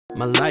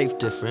My life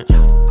different,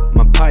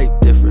 my pipe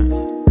different,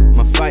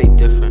 my fight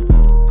different,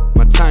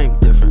 my time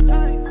different,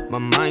 my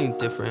mind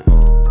different,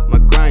 my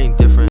grind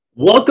different.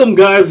 Welcome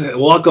guys,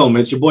 welcome.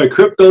 It's your boy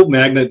Crypto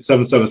Magnet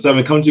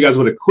 777 coming to you guys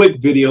with a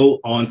quick video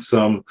on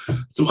some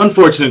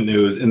unfortunate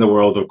news in the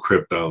world of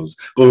cryptos.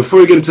 But before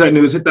we get into that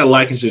news, hit that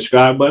like and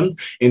subscribe button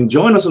and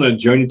join us on a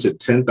journey to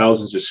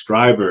 10,000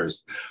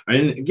 subscribers.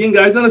 And again,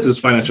 guys, none of this is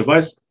financial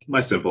advice,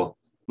 my simple,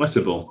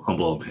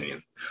 humble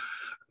opinion.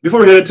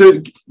 Before we head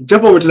to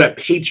jump over to that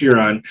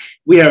Patreon,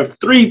 we have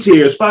 3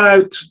 tiers,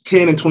 5,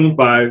 10, and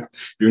 25.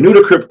 If you're new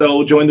to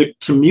crypto, join the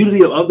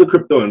community of the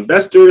crypto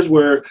investors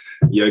where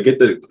you get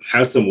to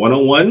have some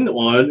one-on-one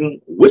on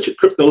which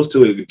cryptos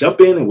to jump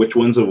in and which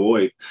ones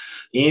avoid.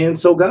 And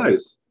so,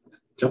 guys,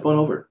 jump on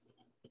over.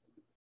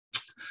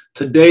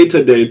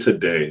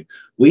 Today,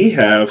 we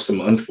have some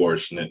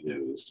unfortunate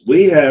news.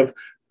 We have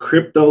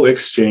crypto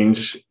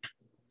exchange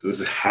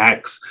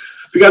hacks.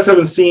 If you guys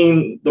haven't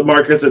seen, the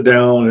markets are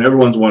down and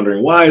everyone's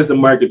wondering, why is the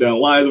market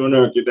down? Why is the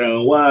market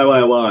down? Why?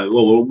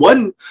 Well,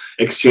 one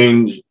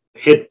exchange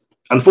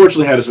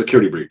unfortunately had a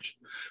security breach.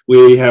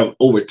 We have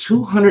over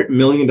 $200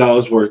 million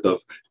worth of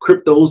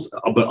cryptos,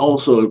 but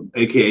also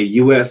AKA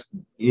US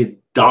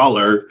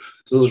dollar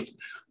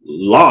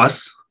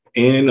loss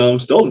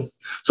and stolen.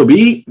 So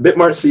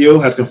Bitmart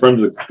CEO has confirmed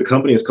that the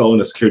company is calling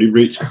a security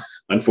breach.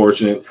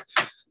 Unfortunate.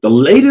 The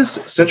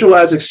latest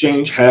centralized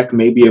exchange hack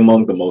may be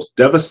among the most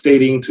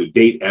devastating to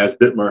date, as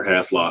Bitmart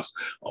has lost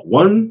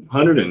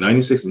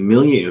 $196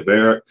 million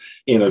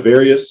in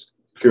various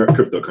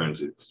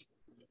cryptocurrencies.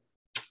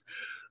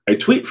 A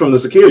tweet from the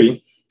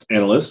security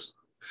analyst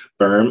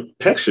firm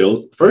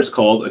PeckShield first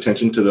called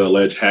attention to the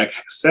alleged hack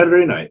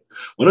Saturday night.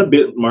 One of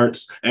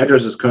Bitmart's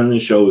addresses currently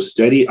shows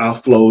steady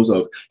outflows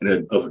of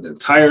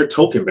entire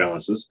token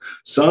balances,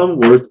 some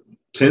worth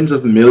tens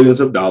of millions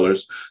of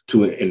dollars,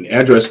 to an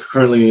address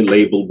currently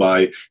labeled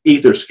by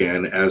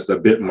Etherscan as the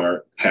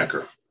Bitmart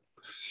hacker.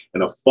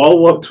 In a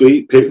follow-up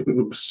tweet,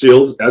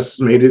 PeckShield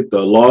estimated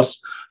the loss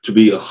to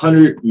be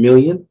 100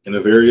 million in the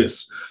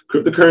various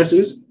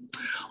cryptocurrencies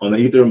on the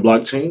Ethereum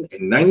blockchain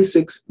and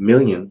 96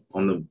 million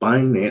on the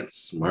Binance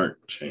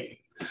Smart Chain.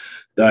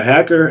 The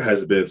hacker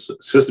has been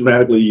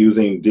systematically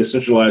using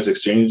decentralized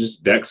exchanges,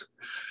 DEX,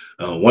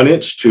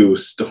 1inch to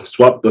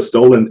swap the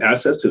stolen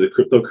assets to the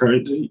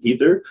cryptocurrency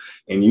Ether,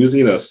 and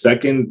using a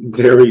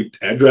secondary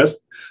address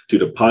to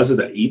deposit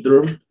the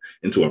Ethereum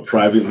into a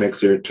private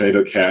mixer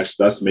Tornado Cash,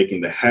 thus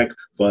making the hacked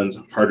funds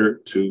harder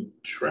to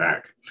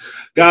track.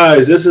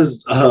 Guys, these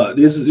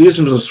are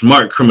some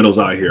smart criminals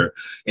out here,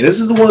 and this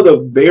is one of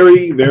the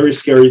very, very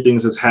scary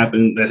things that's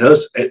happened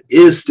that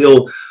is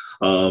still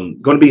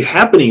going to be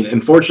happening,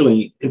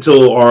 unfortunately,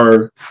 until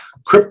our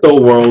crypto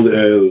world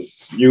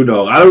is, I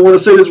don't want to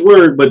say this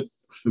word, but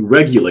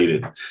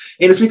regulated. And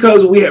it's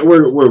because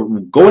we're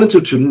going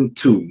into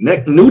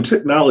new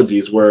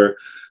technologies where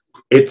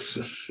there's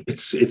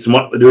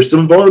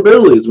some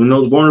vulnerabilities. When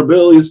those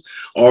vulnerabilities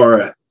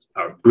are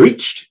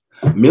breached,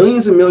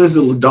 millions and millions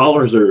of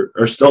dollars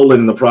are stolen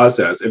in the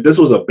process. If this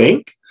was a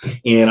bank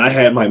and I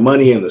had my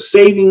money in the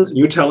savings,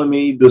 you're telling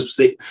me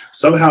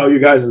somehow you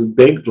guys'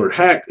 banks were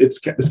hacked, it's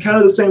kind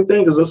of the same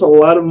thing, because there's a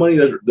lot of money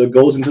that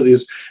goes into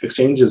these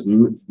exchanges,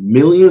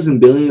 millions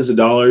and billions of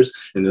dollars,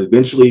 and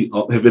eventually,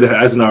 if it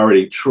hasn't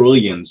already,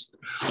 trillions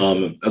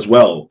as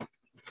well.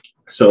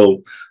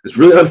 So it's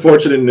really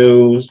unfortunate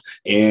news,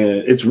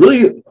 and it's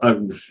really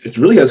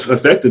has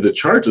affected the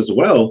charts as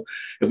well.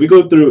 If we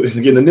go through,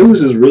 again, the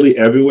news is really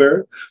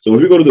everywhere. So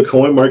if we go to the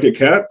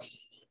CoinMarketCap,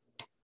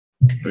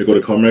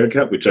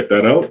 we check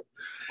that out,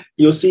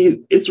 you'll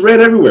see it's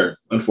red everywhere,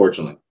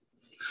 unfortunately.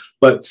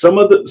 But some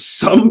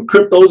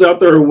cryptos out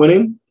there are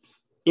winning,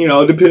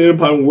 depending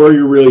upon where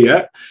you're really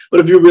at.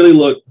 But if you really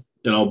look,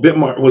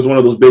 Bitmart was one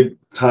of those big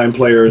time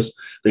players.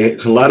 A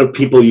lot of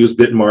people use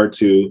Bitmart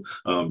to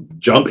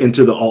jump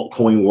into the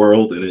altcoin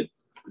world, and it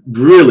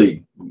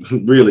really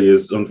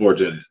is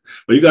unfortunate.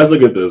 But you guys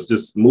look at this.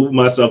 Just move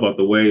myself out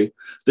the way.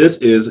 This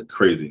is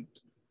crazy.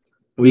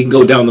 We can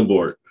go down the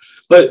board,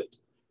 but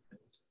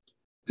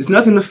there's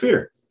nothing to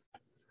fear.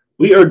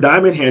 We are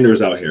diamond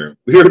handers out here.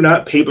 We are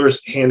not paper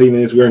handing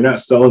these. We are not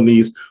selling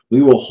these.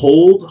 We will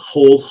hold.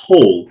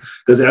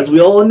 Because as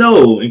we all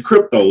know in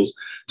cryptos,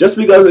 just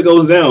because it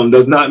goes down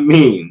does not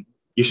mean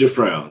you should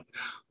frown.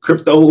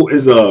 Crypto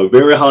is a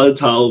very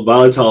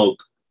volatile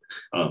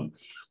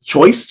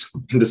choice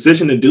and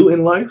decision to do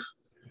in life.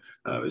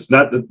 It's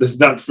not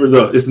for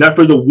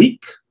the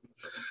weak.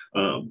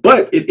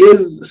 But it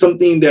is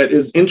something that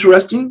is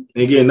interesting.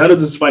 Again, none of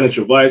this is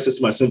financial advice,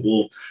 just my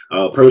simple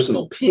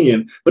personal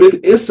opinion, but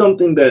it is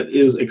something that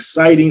is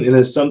exciting, and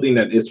is something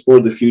that is for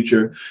the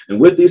future. And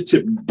with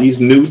these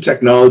new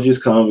technologies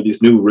come with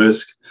these new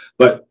risks.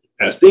 But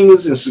as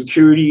things in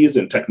securities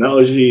and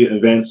technology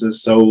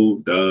advances,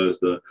 so does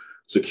the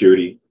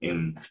security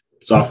in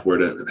software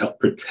that help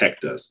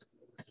protect us.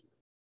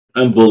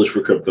 I'm bullish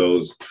for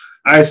cryptos.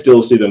 I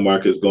still see the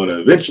market's going to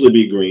eventually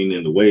be green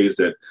in the ways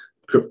that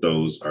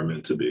cryptos are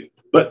meant to be.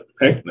 But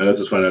hey, none of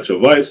this is financial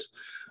advice.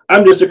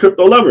 I'm just a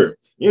crypto lover.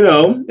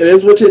 It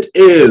is what it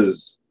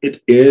is.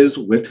 it is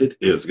what it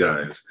is,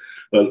 guys.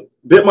 But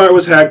Bitmart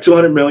was hacked.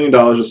 $200 million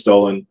was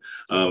stolen.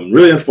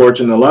 Really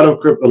unfortunate. A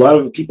lot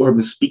of people have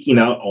been speaking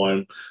out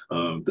on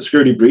the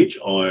security breach,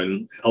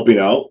 on helping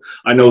out.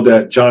 I know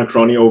that John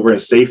Crony over at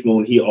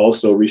SafeMoon, he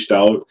also reached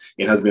out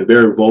and has been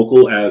very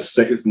vocal, as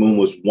SafeMoon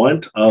was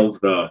one of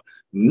the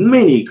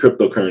many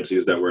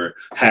cryptocurrencies that were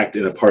hacked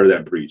in a part of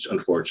that breach,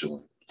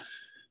 unfortunately.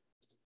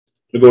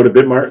 We go to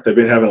Bitmart. They've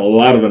been having a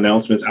lot of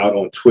announcements out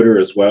on Twitter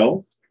as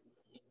well,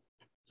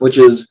 which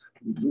is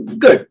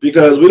good,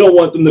 because we don't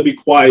want them to be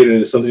quiet and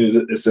it's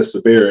something that's as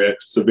severe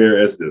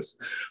as this.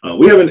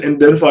 We have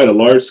identified a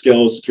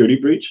large-scale security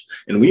breach,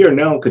 and we are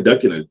now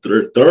conducting a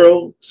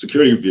thorough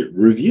security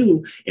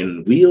review,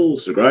 and we'll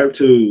subscribe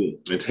to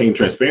maintain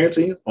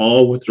transparency.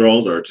 All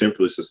withdrawals are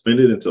temporarily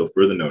suspended until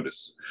further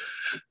notice.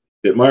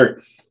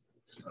 Bitmart,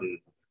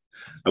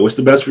 I wish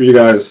the best for you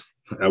guys.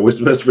 I wish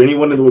the best for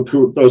anyone in the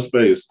crypto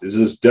space. This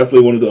is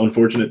definitely one of the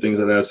unfortunate things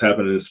that has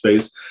happened in this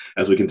space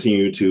as we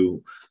continue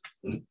to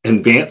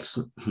advance,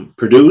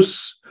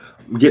 produce,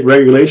 get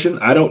regulation.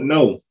 I don't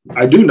know.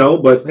 I do know,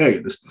 but hey,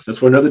 that's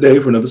for another day,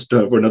 for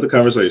another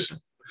conversation.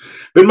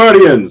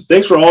 Bitmartians,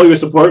 thanks for all your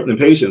support and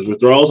patience.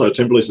 Withdrawals are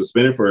temporarily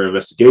suspended for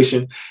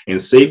investigation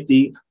and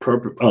safety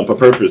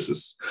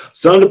purposes.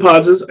 Some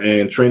deposits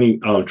and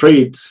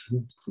trades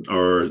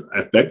are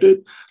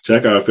affected.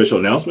 Check our official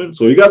announcement.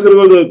 So you guys gotta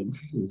go to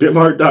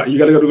Bitmart. You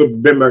gotta go to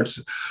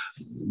Bitmart's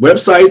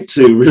website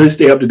to really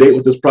stay up to date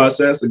with this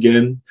process.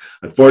 Again,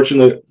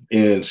 unfortunately,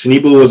 and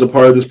Shinibu was a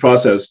part of this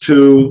process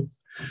too.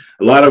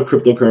 A lot of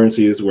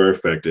cryptocurrencies were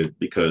affected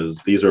because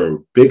these are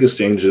big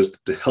exchanges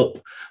to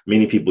help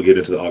many people get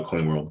into the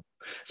altcoin world.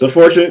 It's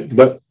unfortunate,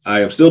 but I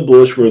am still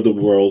bullish for the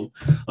world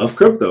of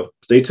crypto.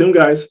 Stay tuned,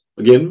 guys.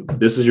 Again,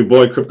 this is your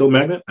boy Crypto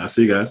Magnet. I'll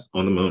see you guys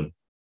on the moon.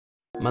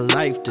 My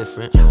life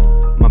different,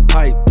 my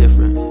pipe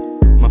different,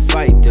 my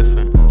fight different.